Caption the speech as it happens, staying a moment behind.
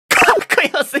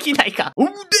こよすぎないか。うで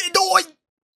どい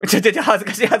恥ず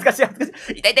かしい。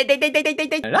痛い。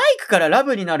ライクからラ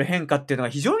ブになる変化っていうのが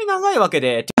非常に長いわけ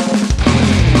で。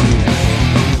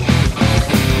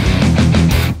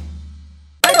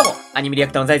アニメリア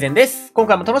クターの財前です。今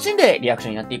回も楽しんでリアクシ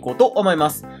ョンにやっていこうと思いま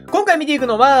す。今回見ていく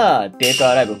のは、デート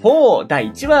アライブⅣ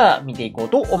第1話見ていこう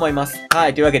と思います。は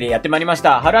い、というわけでやってまいりまし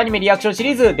た。春アニメリアクションシ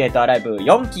リーズ、デートアライブ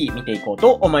4期見ていこう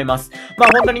と思います。ま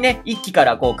あ本当にね、1期か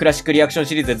らクラシックリアクション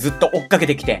シリーズずっと追っかけ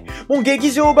てきて、もう劇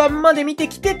場版まで見て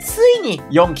きて、ついに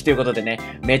4期ということで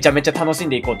ね、めちゃめちゃ楽しん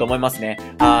でいこうと思いますね。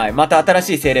はい、また新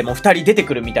しい精霊も2人出て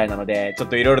くるみたいなので、ちょっ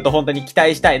といろいろと本当に期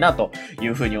待したいなとい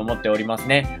う風に思っております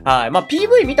ね。はい、まあ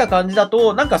PV 見た感じだ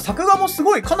と、なんか作画もす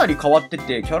ごいかなり変わって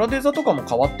て、キャラデザとかも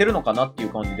変わってるのかなっていう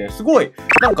感じで、すごい、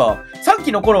なんか、3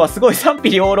期の頃はすごい賛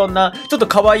否両論な、ちょっと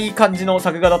可愛い感じの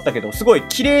作画だったけど、すごい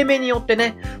綺麗めによって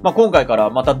ね、まあ、今回から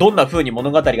またどんな風に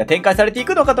物語が展開されてい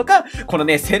くのかとか、この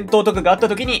ね、戦闘とかがあった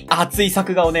時に熱い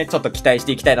作画をね、ちょっと期待し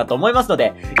ていきたいなと思いますの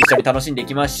で、一緒に楽しんでい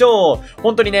きましょう。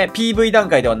本当にね、PV 段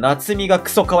階では夏美が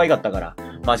クソ可愛かったから、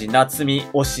マジ夏美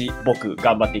推し僕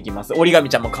頑張っていきます。折り紙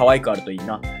ちゃんも可愛くあるといい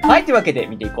な。はい、というわけで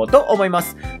見ていこうと思いま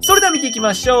す。それでは見ていき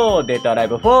ましょう。デートアライ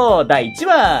ブⅣ第1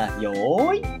話。よ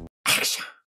ーい。アクション。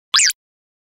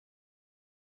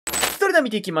それでは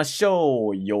見ていきましょ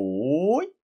う。よーい。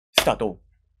スタート。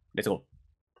レッツゴー。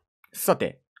さ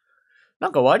て。な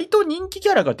んか割と人気キ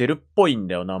ャラが出るっぽいん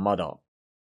だよな、まだ。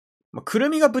まあ、くる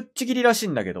みがぶっちぎりらしい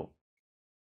んだけど。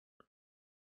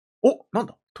お、なん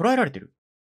だ捉えられてる。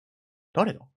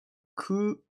誰だ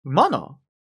マ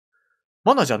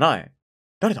ナじゃない。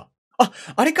誰だあ、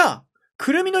あれか。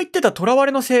くるみの言ってた囚わ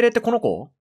れの精霊ってこの子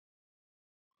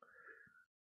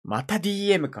また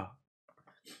DM か。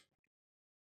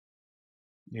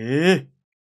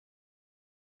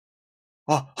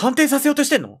あ、反転させようとし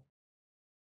てんの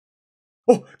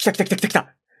お、来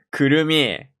た。くる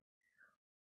み。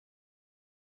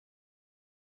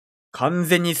完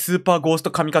全にスーパーゴース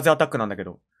ト神風アタックなんだけ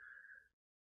ど。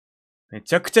め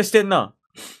ちゃくちゃしてんな。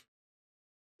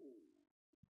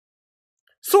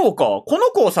そうか、この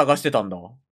子を探してたんだ。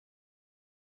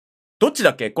どっち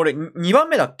だっけこれ、2番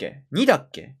目だっけ ?2 だっ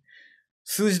け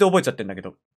数字で覚えちゃってんだけ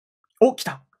ど。お、来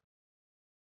た。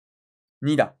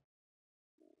2だ。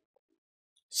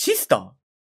シスター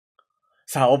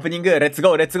さあ、オープニング、レッツ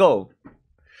ゴー。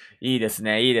いいです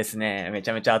ね。めち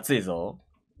ゃめちゃ熱いぞ。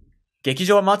劇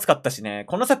場も熱かったしね。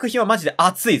この作品はマジで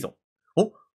熱いぞ。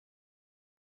お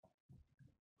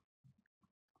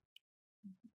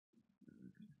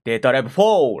データライブ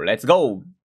4、レッツゴー。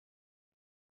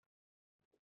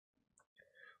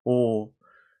おー。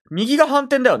右が反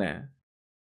転だよね。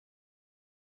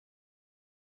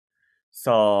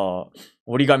さあ、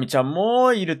折り紙ちゃん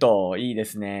もいるといいで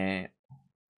すね。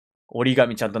折り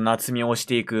紙ちゃんと夏美を推し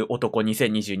ていく男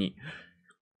2022。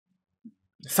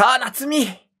さあ、夏美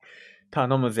頼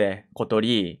むぜ、小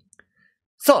鳥。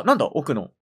さあ、なんだ、奥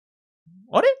の。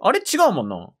あれ違うもん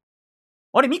な。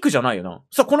あれ、ミクじゃないよな。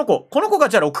さあ、この子が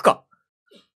じゃあ6か。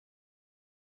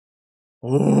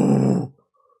おー。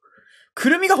く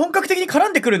るみが本格的に絡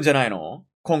んでくるんじゃないの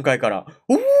今回から。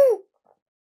おー。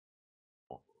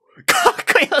かっ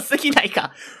こよすぎない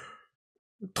か。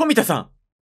富田さん。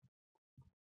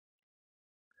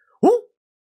お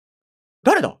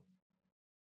誰だ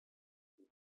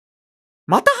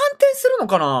また反転するの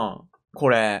かなこ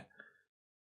れ。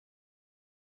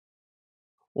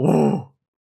おー。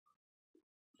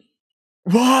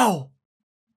わーお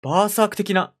バーサーク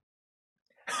的な。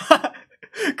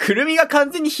くるみが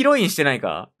完全にヒロインしてない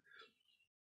か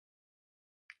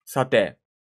さて。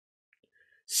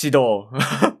指導。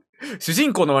主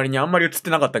人公の割にあんまり映っ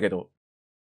てなかったけど。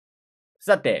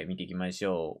さて、見ていきまし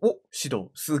ょう。お、指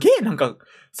導。すげえなんか、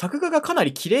作画がかな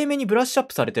り綺麗めにブラッシュアッ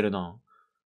プされてるな。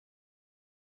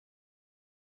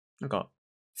なんか、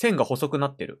線が細くな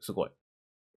ってる。すごい。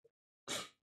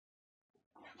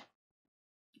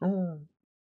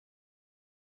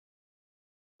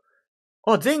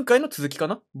あ、前回の続きか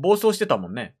な暴走してたも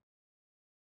んね。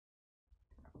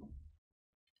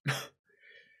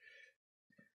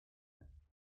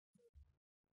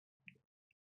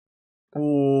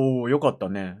おー、よかった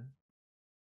ね。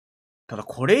ただ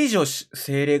これ以上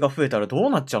精霊が増えたらどう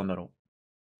なっちゃうんだろ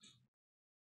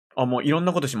う。あ、もういろん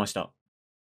なことしました。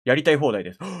やりたい放題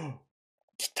です。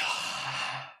来たー。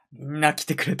みんな来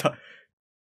てくれた。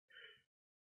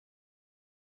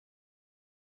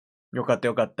よかっ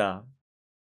た。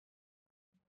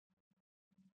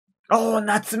おー、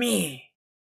夏美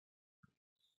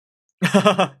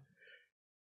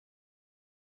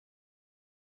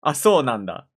あ、そうなん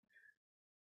だ。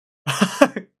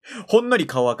ほんのり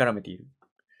顔を赤らめている。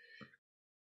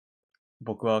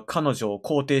僕は彼女を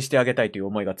肯定してあげたいという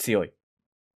思いが強い。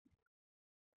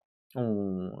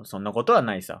そんなことは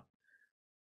ないさ。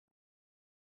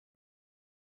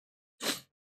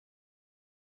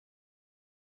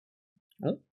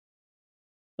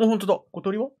本当だ。小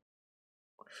鳥は？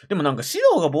でもなんか、シ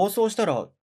ロが暴走したら、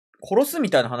殺す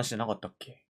みたいな話じゃなかったっ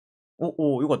け？よ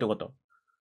かったよかっ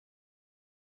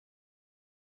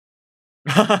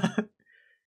た。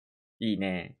いい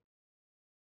ね。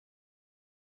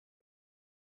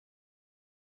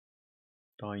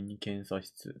第二検査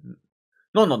室。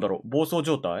何なんだろう？暴走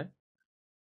状態？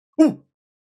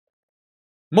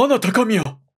マナ高宮！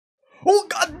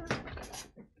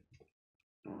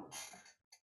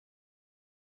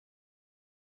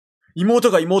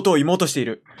妹が妹を妹してい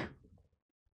る。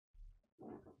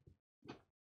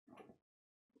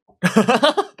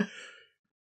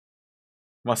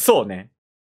まあ、そうね。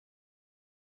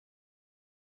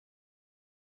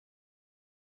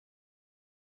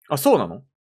あ、そうなの？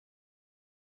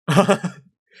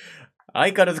相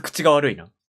変わらず口が悪いな。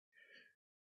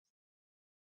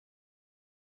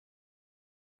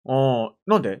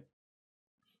なんで？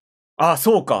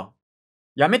そうか。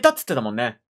やめたっつってたもん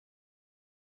ね。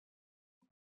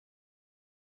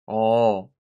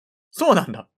そうな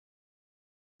んだ。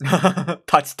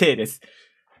立ちてえです。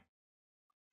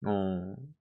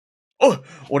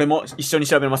俺も一緒に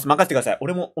調べます。任せてください。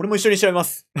俺も一緒に調べま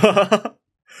す。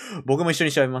僕も一緒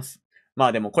に調べます。ま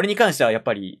あでもこれに関してはやっ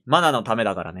ぱりマナのため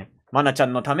だからね。マナちゃ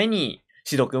んのために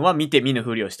シド君は見て見ぬ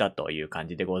ふりをしたという感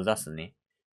じでござすね。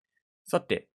さ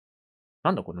て、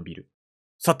なんだこのビル。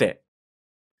さて、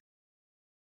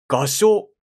合唱。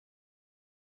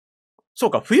そう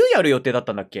か、冬やる予定だっ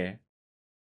たんだっけ？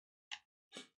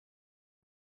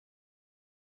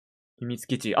秘密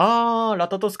基地。ラ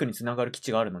タトスクに繋がる基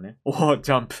地があるのね。ジ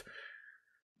ャンプ。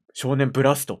少年ブ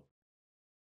ラスト。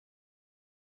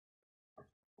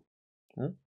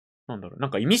なんだろう。なん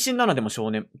か意味深なのでも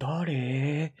少年。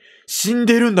誰？死ん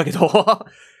でるんだけど。こ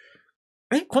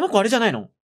の子あれじゃないの？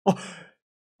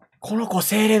この子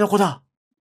精霊の子だ。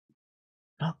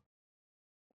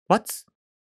What？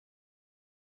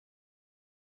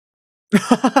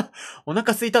 お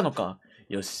腹空いたのか。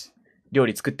よし。料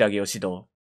理作ってあげよう、指導。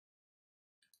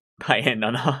大変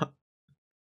だな。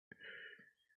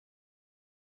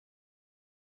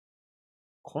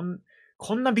こん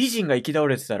な美人が生き倒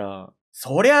れてたら、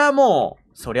そりゃ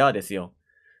あですよ。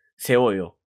背負う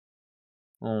よ。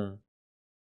は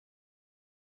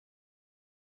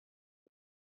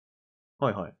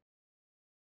いはい。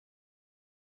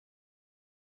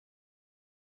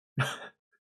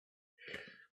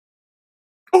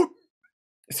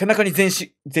背中に全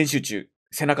集中。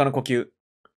背中の呼吸。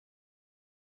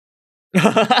ま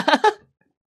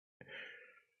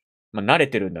あ、慣れ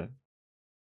てるんだ。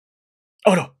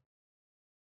あら！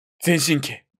全神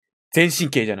経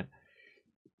じゃない。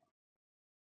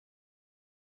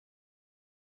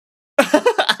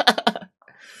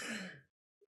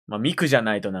まあ、ミクじゃ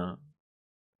ないとな。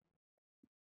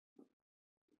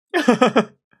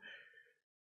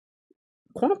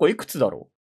この子いくつだ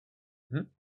ろう？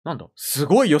なんだ？す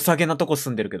ごい良さげなとこ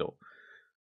住んでるけど。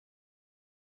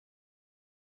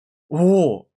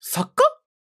作家？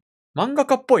漫画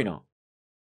家っぽいな。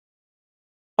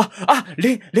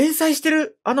連載して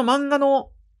るあの漫画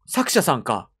の作者さん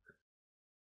か。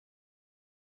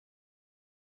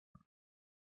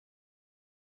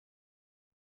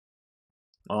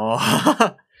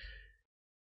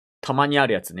たまにあ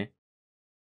るやつね。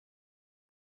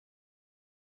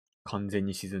完全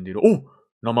に沈んでいる。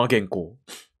生原稿。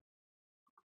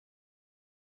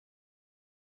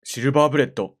シルバーブレ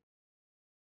ッド。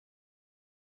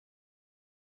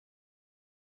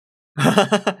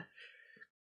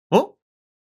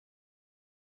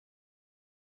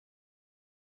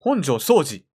本庄宗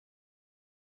司。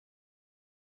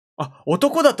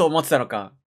男だと思ってたの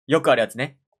か。よくあるやつ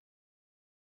ね。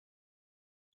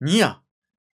ニア。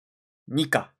ニ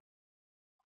か。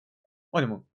で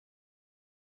も。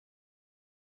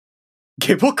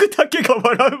下僕だけが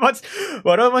笑うまし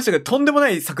たけど、とんでもな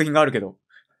い作品があるけど。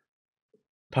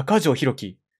高城弘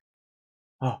樹。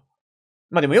ま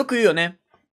あでもよく言うよね。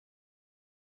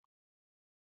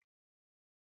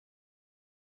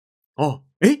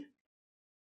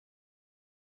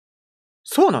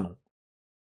そうなの？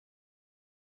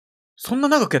そんな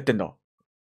長くやってんだ。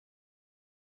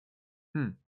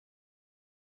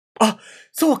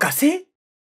そうか、精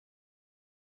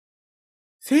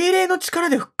霊の力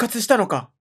で復活したのか。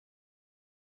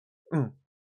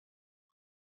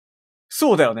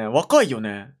そうだよね。若いよ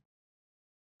ね。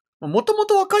もとも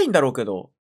と若いんだろうけ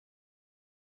ど。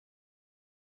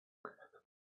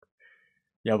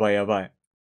やばい。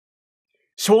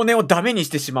少年をダメにし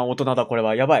てしまう大人だ、これ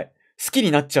は。やばい。好きに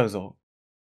なっちゃうぞ。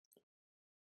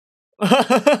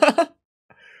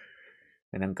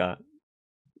なんか、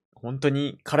本当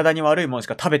に体に悪いもんし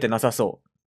か食べてなさそ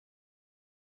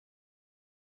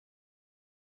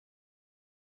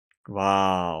う。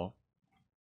わーお。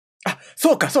あ、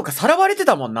そうか、さらわれて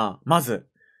たもんな、まず。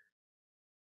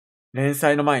連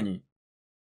載の前に。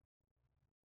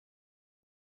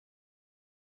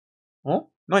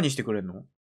何してくれるの？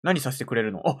何させてくれ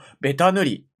るの？ベタ塗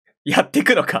り。やって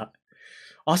くのか。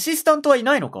アシスタントはい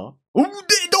ないのか？でど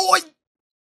い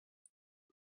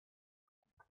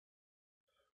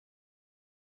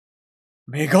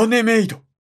メガネメイド。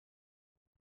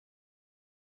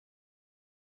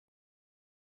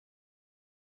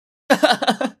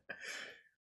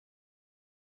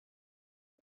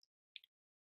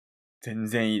全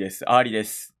然いいです。ありで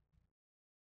す。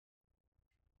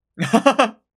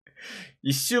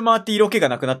一周回って色気が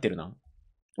なくなってるな。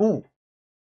おう。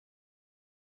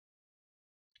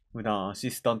普段アシ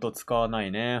スタント使わな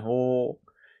いね。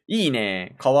いい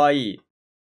ね。かわいい。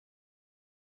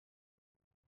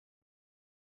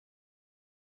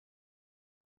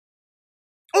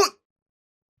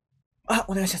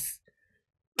お願いします。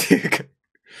っていうか、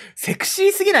セクシ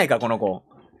ーすぎないか、この子。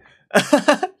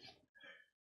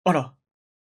あら。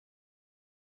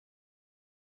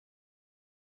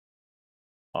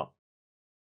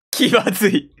気まず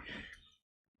い。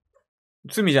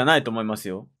罪じゃないと思います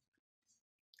よ。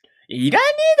いらね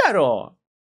えだろ。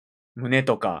胸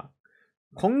とか。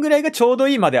こんぐらいがちょうど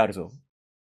いいまであるぞ。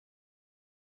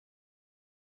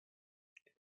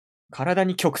体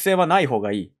に曲線はない方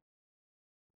がいい。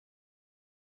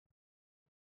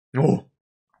おう。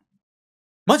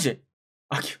マジ？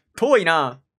遠い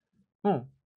な。うん。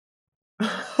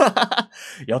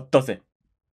やったぜ。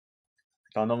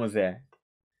頼むぜ。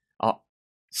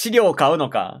資料買うの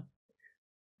か。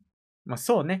まあ、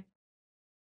そうね。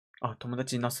友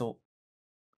達いなそ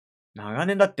う。長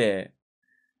年だって、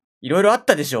いろいろあっ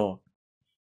たでしょ。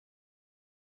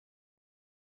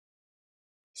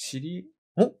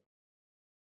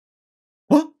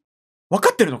わか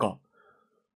ってるのか？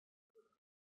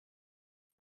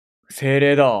精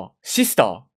霊だ。シス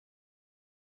タ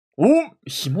ー。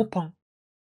ひもパン。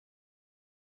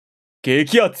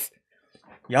激アツ。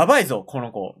やばいぞ、こ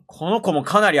の子。この子も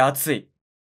かなり熱い。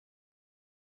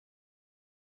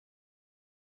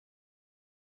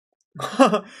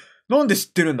なんで知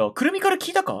ってるんだ？くるみから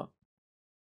聞いたか？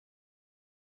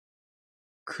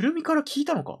くるみから聞い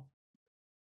たのか？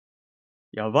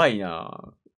やばい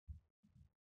な。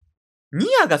ニ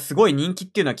アがすごい人気っ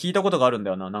ていうのは聞いたことがあるんだ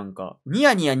よな、なんか。ニ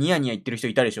ヤニヤ言ってる人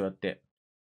いたでしょ、だって。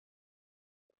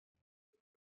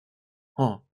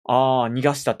逃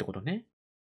がしたってことね。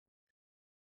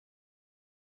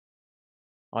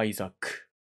アイザック。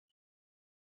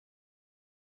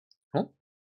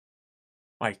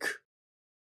アイク。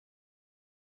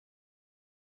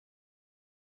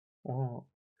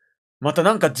また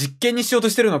なんか実験にしようと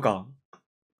してるのか。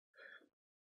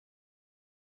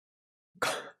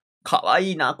かわ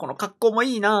いいな。この格好も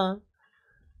いいな。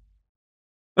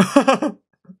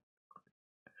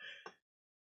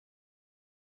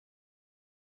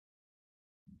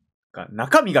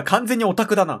中身が完全にオタ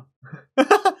クだな。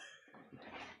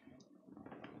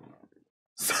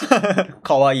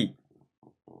かわいい。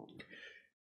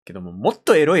けども、もっ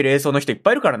とエロい霊装の人いっ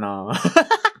ぱいいるからな。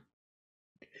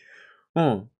う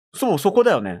ん。そう、そこ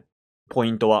だよね。ポ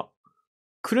イントは。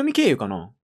くるみ経由か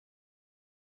な。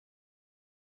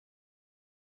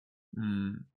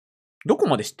どこ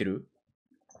まで知ってる？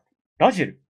ラジエ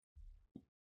ル。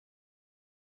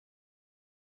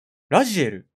ラジエ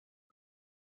ル。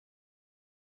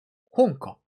本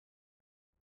か。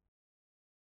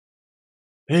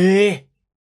ええ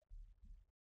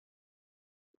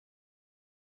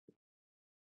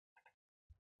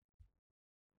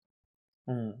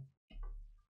うん。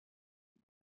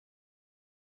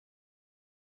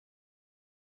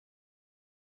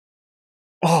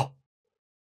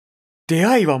出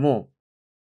会いはも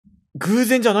う、偶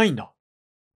然じゃないんだ。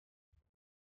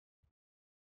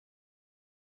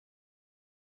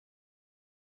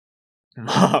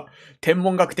まあ、天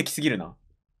文学的すぎるな。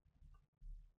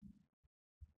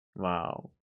わー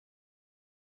お。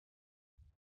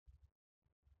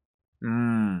な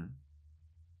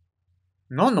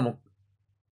んのも、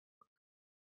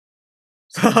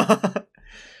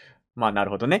まあ、な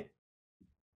るほどね。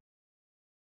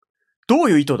どう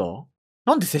いう意図だ？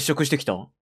なんで接触してき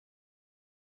た？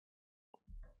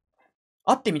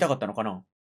会ってみたかったのかな？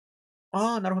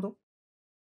なるほど。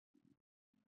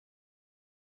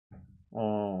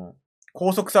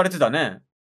拘束されてたね。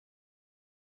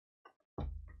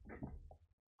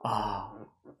ああ。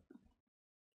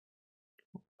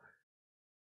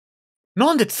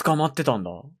なんで捕まってたん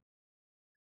だ？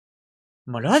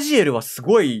まあ、ラジエルはす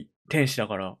ごい天使だ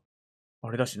から、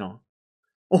あれだしな。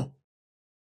お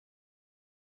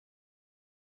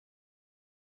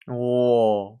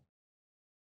おー。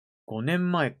5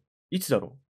年前、いつだ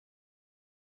ろ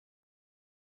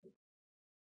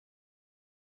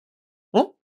う？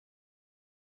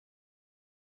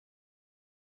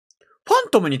ファン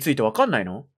トムについてわかんない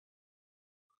の？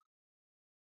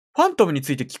ファントムに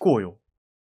ついて聞こうよ。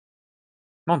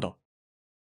なんだ？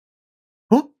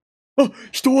あ、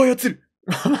人を操る。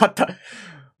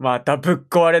またぶっ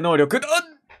壊れ能力。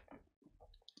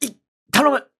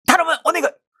頼むお願い。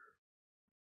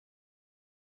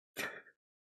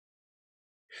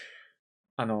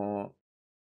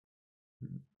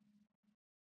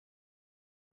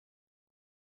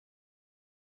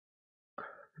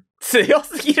強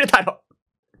すぎるだろ。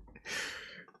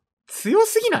強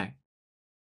すぎない？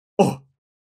お、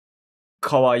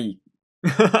かわいい。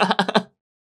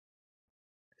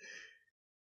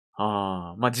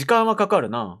ああ、まあ、時間はかかる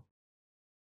な。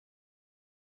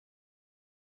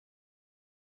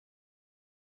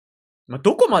まあ、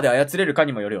どこまで操れるか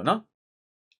にもよるよな。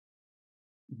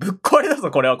ぶっ壊れだ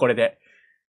ぞ、これはこれで。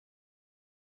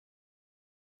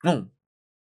うん。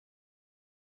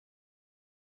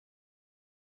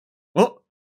お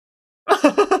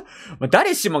まあ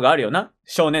誰しもがあるよな。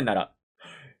少年なら。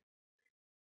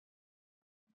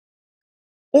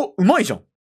お、うまいじゃん。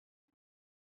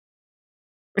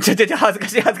恥ずか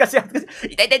しい。痛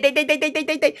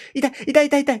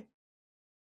い。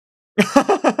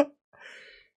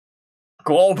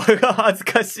ゴーバが恥ず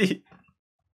かしい。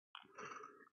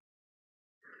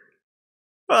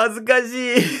恥ずかし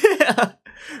い。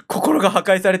心が破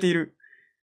壊されている。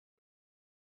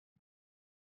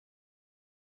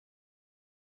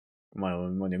まあ、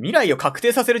もうね、未来を確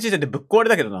定させる時点でぶっ壊れ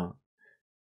だけどな。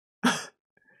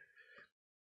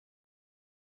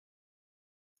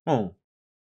うん。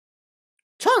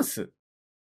チャンス？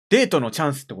デートのチャ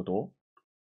ンスってこと？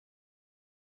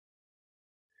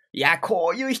いや、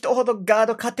こういう人ほどガー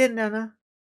ド勝てんだよな。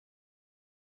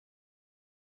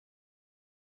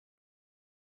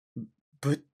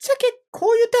ぶっちゃけ、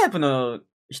こういうタイプの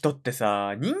人って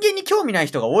さ、人間に興味ない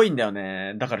人が多いんだよ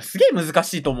ね。だからすげえ難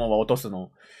しいと思うわ、落とす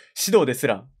の。指導です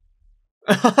ら。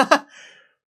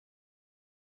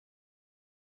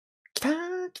来たー。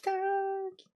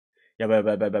やばい。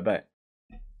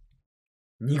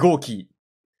2号機。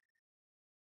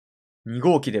2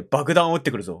号機で爆弾を撃っ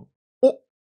てくるぞ。お、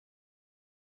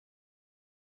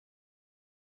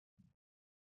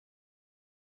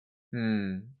う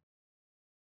ん。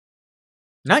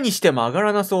何しても上が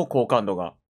らなそう、好感度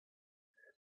が。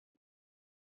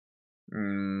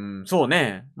そう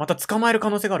ね。また捕まえる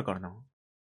可能性があるからな。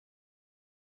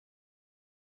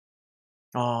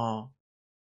あ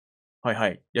あ。は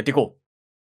い。やっていこう。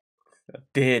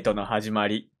デートの始ま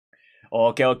り。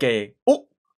オーケー。お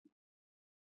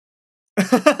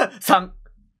3。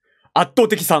圧倒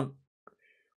的3。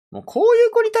もうこうい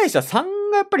う子に対しては3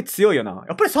がやっぱり強いよな。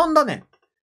やっぱり3だね。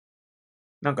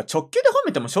なんか直球で褒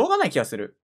めてもしょうがない気がす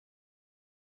る。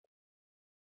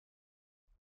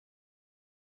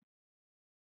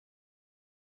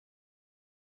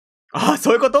ああ、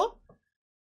そういうこと？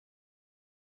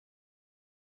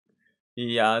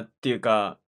いや、っていう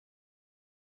か、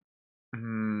うー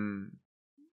ん。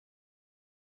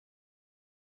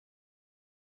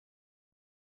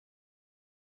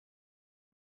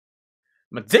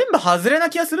まあ、全部外れな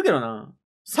気がするけどな。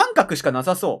三角しかな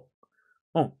さそ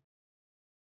う。うん。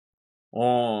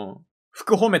おー。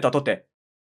服褒めたとて。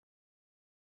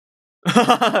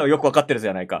よくわかってるじ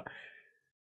ゃないか。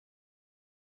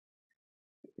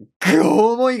グ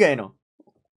オーモ以外の。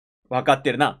わかっ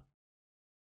てるな。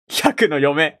100の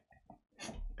嫁。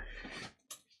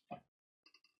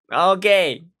オー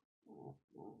ケー。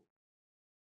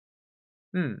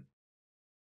うん。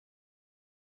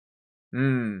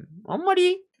あんま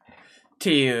りっ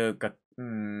ていうか、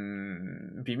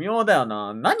微妙だよ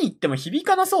な。何言っても響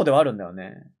かなそうではあるんだよ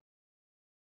ね。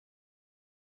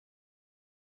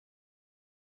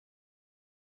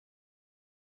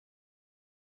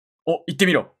お、言って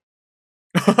みろ。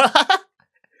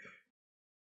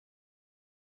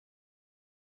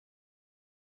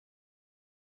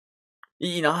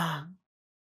いいなぁ。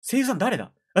声優さん誰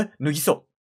だ？脱ぎそ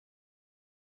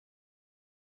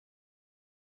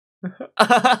う。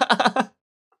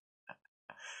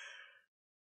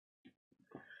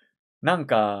なん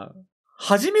か、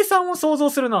はじめさんを想像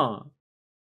するな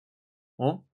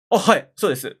ぁ。はい、そう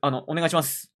です。お願いしま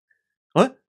す。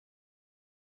え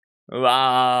う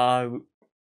わー、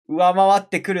上回っ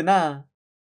てくるな。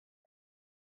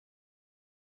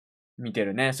見て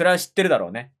るね。それは知ってるだろ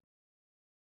うね。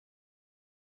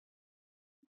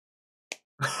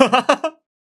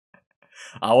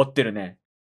煽ってるね。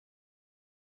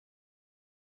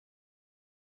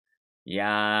い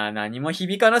やー、何も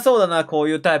響かなそうだな、こう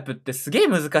いうタイプってすげえ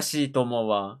難しいと思う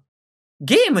わ。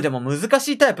ゲームでも難し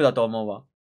いタイプだと思うわ。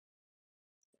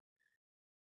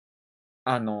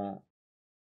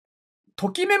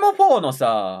ときメモ4の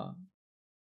さ、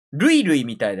ⅳ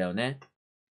みたいだよね。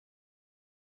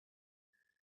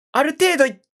ある程度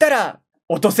いったら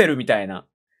落とせるみたいな。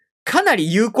かな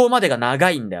り有効までが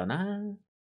長いんだよな。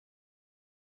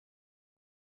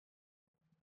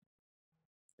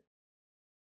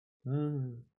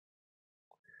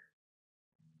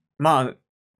まあ、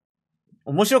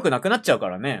面白くなくなっちゃうか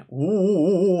らね。おーおー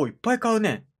おーおー、いっぱい買う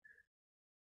ね。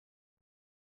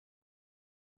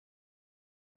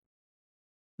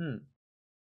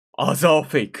アザー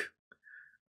フェイク。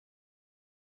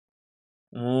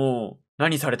おー、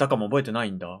何されたかも覚えてな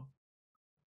いんだ。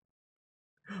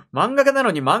漫画家なの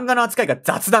に漫画の扱いが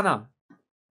雑だな。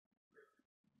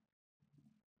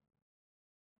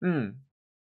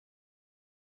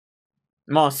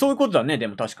まあ、そういうことだね、で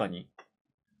も確かに。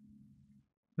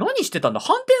何してたんだ？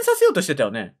反転させようとしてた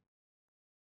よね。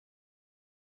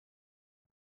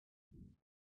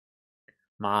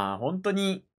まあ、本当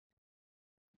に、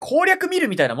攻略見る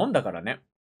みたいなもんだからね。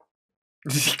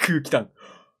時空来た。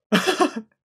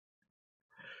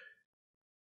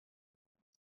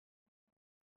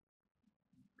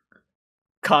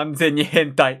完全に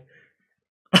変態。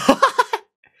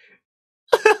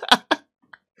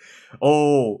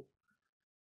おー。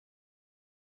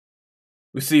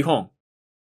薄い本。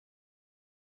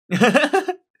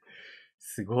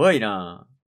すごいな。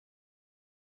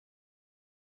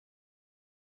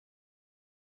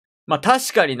まあ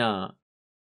確かにな。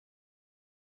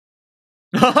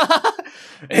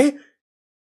え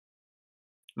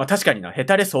まあ確かにな。ヘ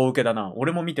タレ総受けだな。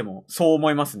俺も見てもそう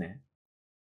思いますね。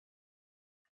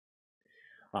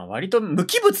まあ割と無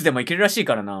機物でもいけるらしい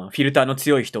からな。フィルターの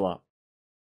強い人は。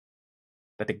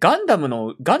だってガンダム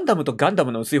とガンダ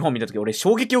ムの薄い本見たとき俺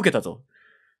衝撃を受けたぞ。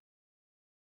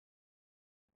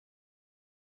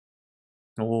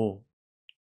おお。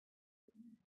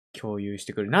共有し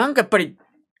てくる。なんかやっぱり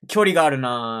距離がある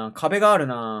な。壁がある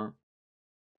な。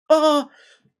ああ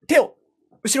手を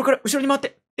後ろに回っ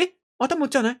て。頭打っ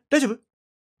ちゃわない？大丈夫？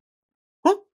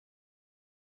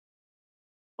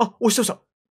押した。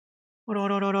あらあ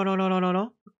ららららららら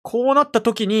ら。こうなった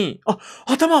時に、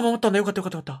頭は守ったんだ。よかったよか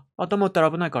ったよかった。頭打ったら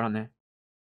危ないからね。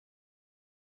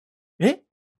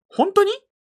本当に？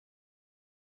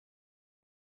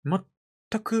全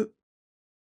く、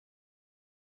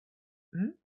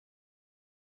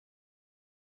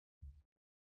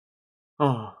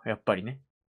やっぱりね。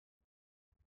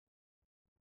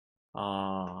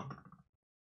あ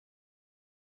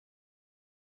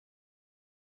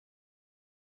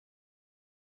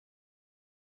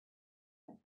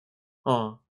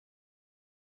あ。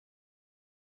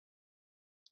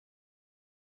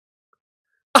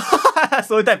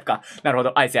そういうタイプか。なるほ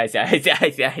ど。アイス。オッケー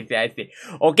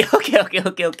オッケーオッケー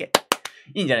オッケーオッケ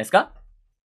ー。いいんじゃないですか？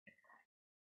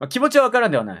まあ、気持ちはわから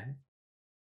んではない。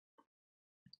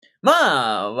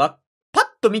まあ、パッ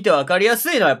と見てわかりや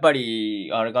すいのはやっぱ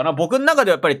り、あれかな。僕の中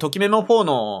ではやっぱりときメモ4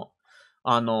の、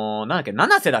なんだっけ、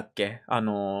七瀬だっけ？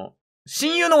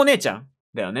親友のお姉ちゃん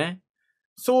だよね。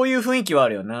そういう雰囲気はあ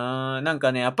るよな。なん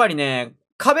かね、やっぱりね、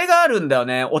壁があるんだよ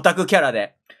ね。オタクキャラ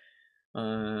で。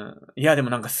いや、でも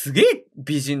なんかすげえ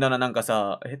美人だな。なんか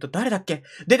さ、誰だっけ？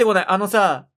出てこない。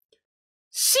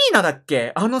椎名だっ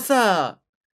け？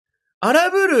荒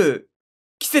ぶる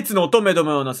季節の乙女ど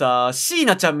もよのさ、椎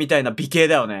名ちゃんみたいな美形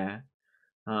だよね。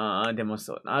でも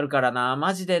そう、あるからな。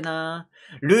マジでな。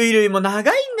ルイも長い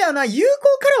んだよな。友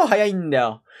好からは早いんだ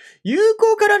よ。友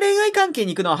好から恋愛関係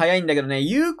に行くのは早いんだけどね、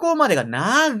友好までが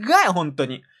長い、本当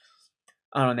に。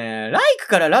ライク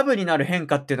からラブになる変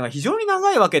化っていうのが非常に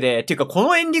長いわけで、っていうかこ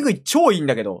のエンディング超いいん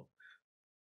だけど。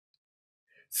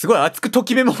すごい熱くと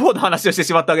きメモ4の話をして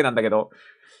しまったわけなんだけど。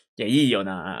いや、いいよ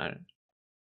な。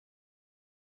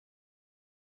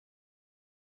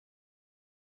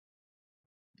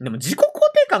でも自己肯定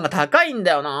感が高いん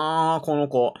だよな、この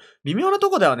子。微妙なと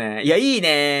こだよね。いや、いい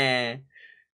ね。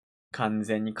完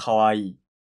全に可愛い。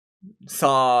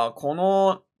さあ、こ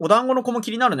のお団子の子も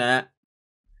気になるね。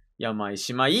山井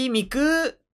姉妹、ミ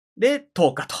クで、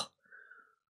10日と。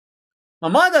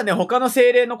まだね、他の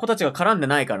精霊の子たちが絡んで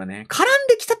ないからね。絡ん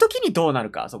できた時にどうな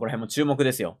るか、そこら辺も注目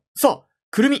ですよ。そう、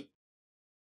くるみ。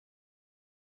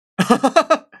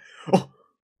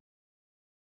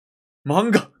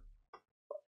漫画。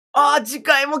次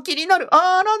回も気になる。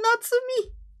夏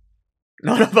美。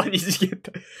ならば二次元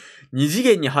だ。二次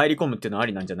元に入り込むっていうのはあ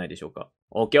りなんじゃないでしょうか。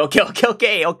オッケーオッケーオッケーオッケ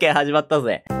ーオッケー始まった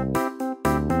ぜ。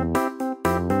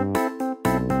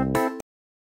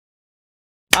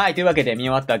はい、というわけで見終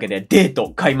わったわけで、デー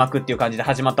ト開幕っていう感じで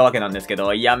始まったわけなんですけ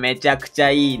ど、いや、めちゃくち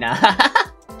ゃいいな。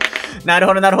なる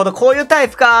ほど、なるほど。こういうタイ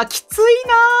プか。きつい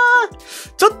な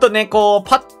ぁ。ちょっとね、こう、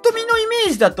パッと見のイメー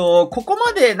ジだと、ここ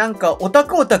までなんかオタ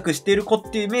クしてる子っ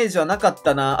ていうイメージはなかっ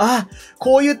たな。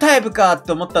こういうタイプかっ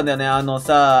て思ったんだよね。ア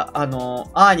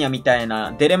ーニャみたい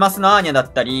な、デレマスのアーニャだ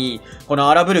ったり、こ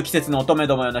の荒ぶる季節の乙女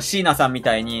どもような椎名さんみ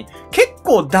たいに、結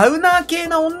構ダウナー系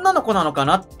な女の子なのか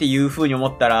なっていう風に思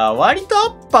ったら、割とア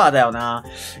ッパーだよな。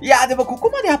いや、でもここ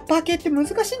までアッパー系って難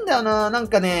しいんだよな。なん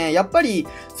かね、やっぱり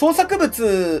創作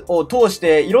物を通し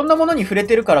ていろんなものに触れ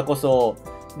てるからこそ、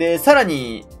で、さら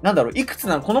に、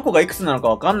この子がいくつなのか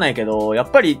わかんないけど、やっ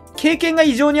ぱり経験が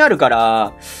異常にあるか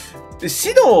ら、指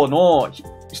導の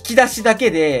引き出しだ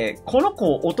けで、この子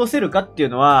を落とせるかっていう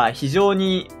のは、非常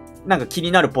になんか気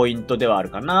になるポイントではある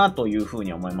かなというふう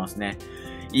に思いますね。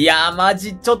いやー、マ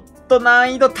ジちょっと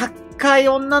難易度高い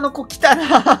女の子来た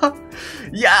な。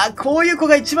いやー、こういう子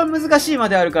が一番難しいま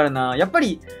であるからな。やっぱ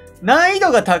り、難易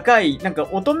度が高い、なんか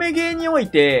乙女ゲーにおい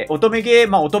て、乙女ゲ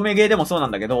ーでもそうな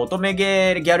んだけど、乙女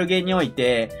ゲー、ギャルゲーにおい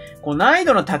て、こう難易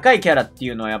度の高いキャラってい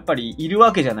うのはやっぱりいる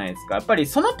わけじゃないですか。やっぱり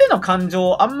その手の感情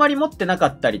をあんまり持ってなか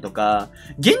ったりとか、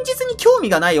現実に興味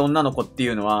がない女の子ってい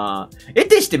うのは、得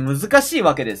てして難しい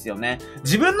わけですよね。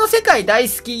自分の世界大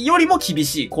好きよりも厳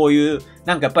しい。こういう、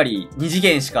なんかやっぱり2次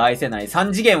元しか愛せない、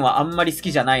3次元はあんまり好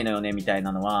きじゃないのよね、みたい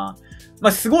なのは、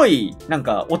すごい、なん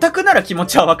か、オタクなら気持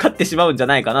ちは分かってしまうんじゃ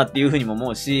ないかなっていうふうにも思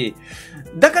うし、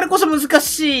だからこそ難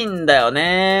しいんだよ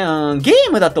ね。ゲ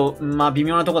ームだと、微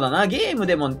妙なとこだな。ゲーム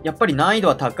でも、やっぱり難易度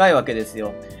は高いわけです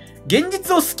よ。現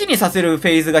実を好きにさせるフ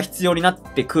ェーズが必要になっ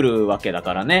てくるわけだ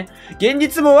からね。現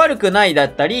実も悪くないだ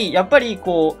ったり、やっぱり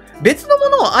こう、別のも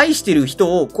のを愛してる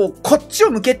人を、こっち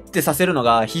を向けってさせるの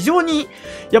が非常に、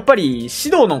やっぱり指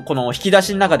導のこの引き出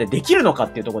しの中でできるのかっ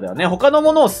ていうところだよね。他の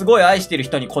ものをすごい愛してる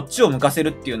人にこっちを向かせる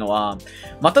っていうのは、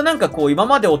またなんかこう今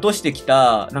まで落としてき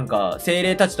た、なんか精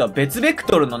霊たちとは別ベク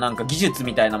トルのなんか技術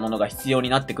みたいなものが必要に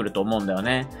なってくると思うんだよ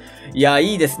ね。いや、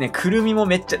いいですね。くるみも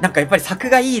めっちゃ、なんかやっぱり作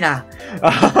がいいな。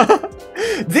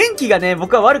前期がね、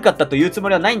僕は悪かったというつも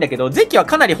りはないんだけど、前期は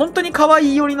かなり本当に可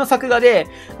愛い寄りの作画で、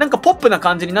なんかポップな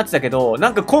感じになってたけど、な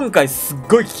んか今回すっ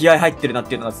ごい気合入ってるなっ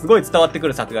ていうのがすごい伝わってく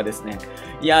る作画ですね。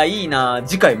いや、いいな。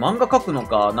次回漫画描くの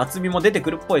か、夏美も出て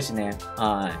くるっぽいしね。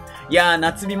はい。いや、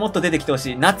夏美もっと出てきてほ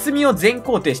しい。夏美を全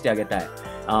肯定してあげたい。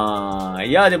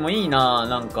いや、でもいいな。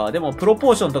なんか、でもプロポ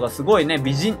ーションとかすごいね、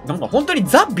美人、なんか本当に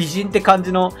ザ美人って感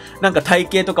じの、なんか体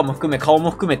型とかも含め、顔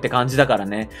も含めって感じだから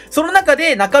ね。その中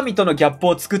で中身とのギャップ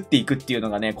を作っていくっていうの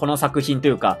がね、この作品と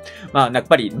いうか、やっ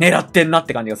ぱり狙ってんなっ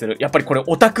て感じがする。やっぱりこれ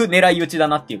オタク狙い撃ちだ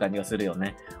なっていう感じがするよ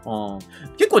ね。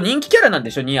結構人気キャラなん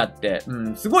でしょ、ニアって。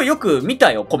すごいよく見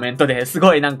たよ、コメントで。す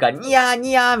ごいなんか、ニヤー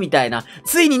ニヤーみたいな。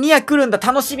ついにニア来るんだ、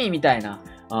楽しみみたいな。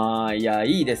いや、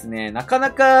いいですね。なかな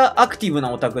かアクティブ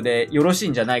なオタクでよろしい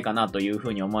んじゃないかなというふ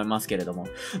うに思いますけれども。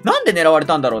なんで狙われ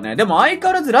たんだろうね。でも相変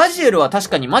わらずラジエルは確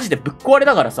かにマジでぶっ壊れ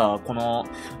だからさ、この、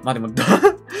でも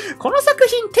この作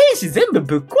品天使全部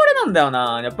ぶっ壊れなんだよ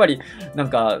な。やっぱり、なん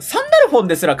か、サンダルフォン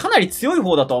ですらかなり強い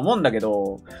方だと思うんだけ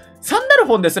ど、サンダル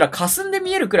フォンですら霞んで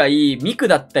見えるくらい、ミク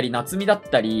だったり、夏美だっ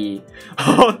たり、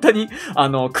本当に、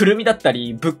くるみだった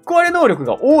り、ぶっ壊れ能力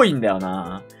が多いんだよ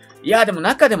な。いや、でも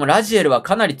中でもラジエルは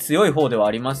かなり強い方では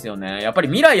ありますよね。やっぱり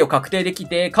未来を確定でき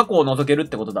て過去を覗けるっ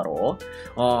てことだろ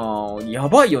う？や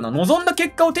ばいよな。望んだ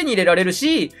結果を手に入れられる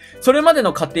し、それまで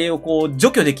の過程をこう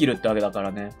除去できるってわけだか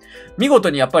らね。見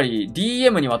事にやっぱり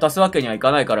DM に渡すわけにはい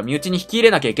かないから身内に引き入れ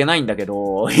なきゃいけないんだけ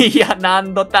ど、いや、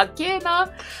難度高え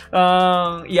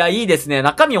な。いや、いいですね。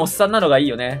中身おっさんなのがいい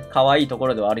よね。可愛いとこ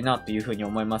ろではあるなっていう風に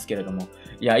思いますけれども。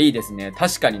いや、いいですね。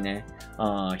確かにね。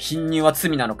貧乳は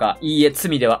罪なのか、いいえ、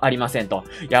罪ではありませんと。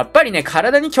やっぱりね、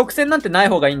体に曲線なんてない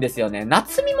方がいいんですよね。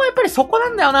夏美もやっぱりそこな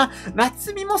んだよな。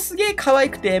夏美もすげえ可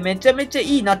愛くて、めちゃめちゃ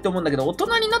いいなって思うんだけど、大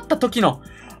人になった時の、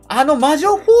魔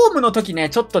女フォームの時ね、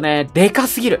ちょっとね、でか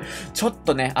すぎる。ちょっ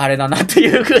とね、あれだなって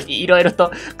いう風に色々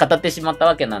と語ってしまった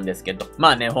わけなんですけど。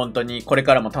本当にこれ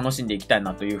からも楽しんでいきたい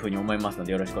なという風に思いますの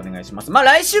でよろしくお願いします。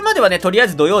来週まではね、とりあえ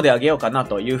ず土曜であげようかな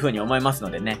という風に思いますの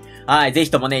でね。はい、ぜ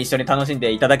ひともね、一緒に楽しん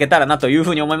でいただけたらなという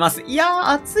風に思います。いやー、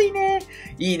熱いね。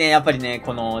いいね、やっぱりね、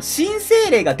この、新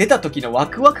精霊が出た時のワ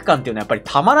クワク感っていうのはやっぱり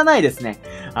たまらないですね。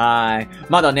はい。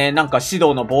まだね、なんか指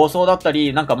導の暴走だった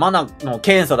り、なんかマナの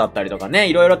検査だったりとかね、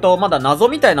色々とまだ謎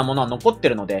みたいなものは残って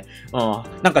るので、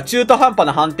なんか中途半端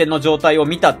な反転の状態を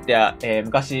見たって、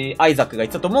昔、アイザックが言っ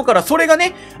てたと思うから、それが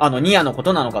ね、ニアのこ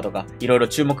となのかとか、いろいろ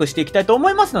注目していきたいと思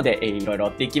いますので、いろいろ追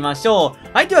っていきましょ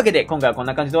う。はい、というわけで、今回はこん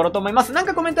な感じで終わろうと思います。なん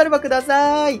かコメントあればくだ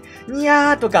さい。ニ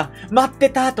ャーとか、待って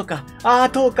たとか、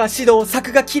とか、指導、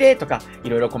作画綺麗とか、い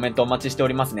ろいろコメントお待ちしてお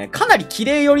りますね。かなり綺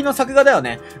麗寄りの作画だよ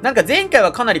ね。なんか前回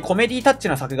はかなりコメディタッチ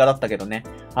な作画だったけどね。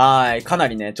はい、かな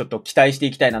りね、ちょっと期待して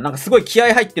いきたいな。なんかすごい気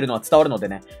合入ってるのは伝わるので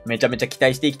ね、めちゃめちゃ期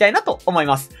待していきたいなと思い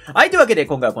ます。はい、というわけで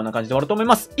今回はこんな感じで終わろうと思い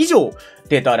ます。以上、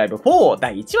デートアライブ4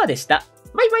第1話でした。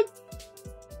バイバイ。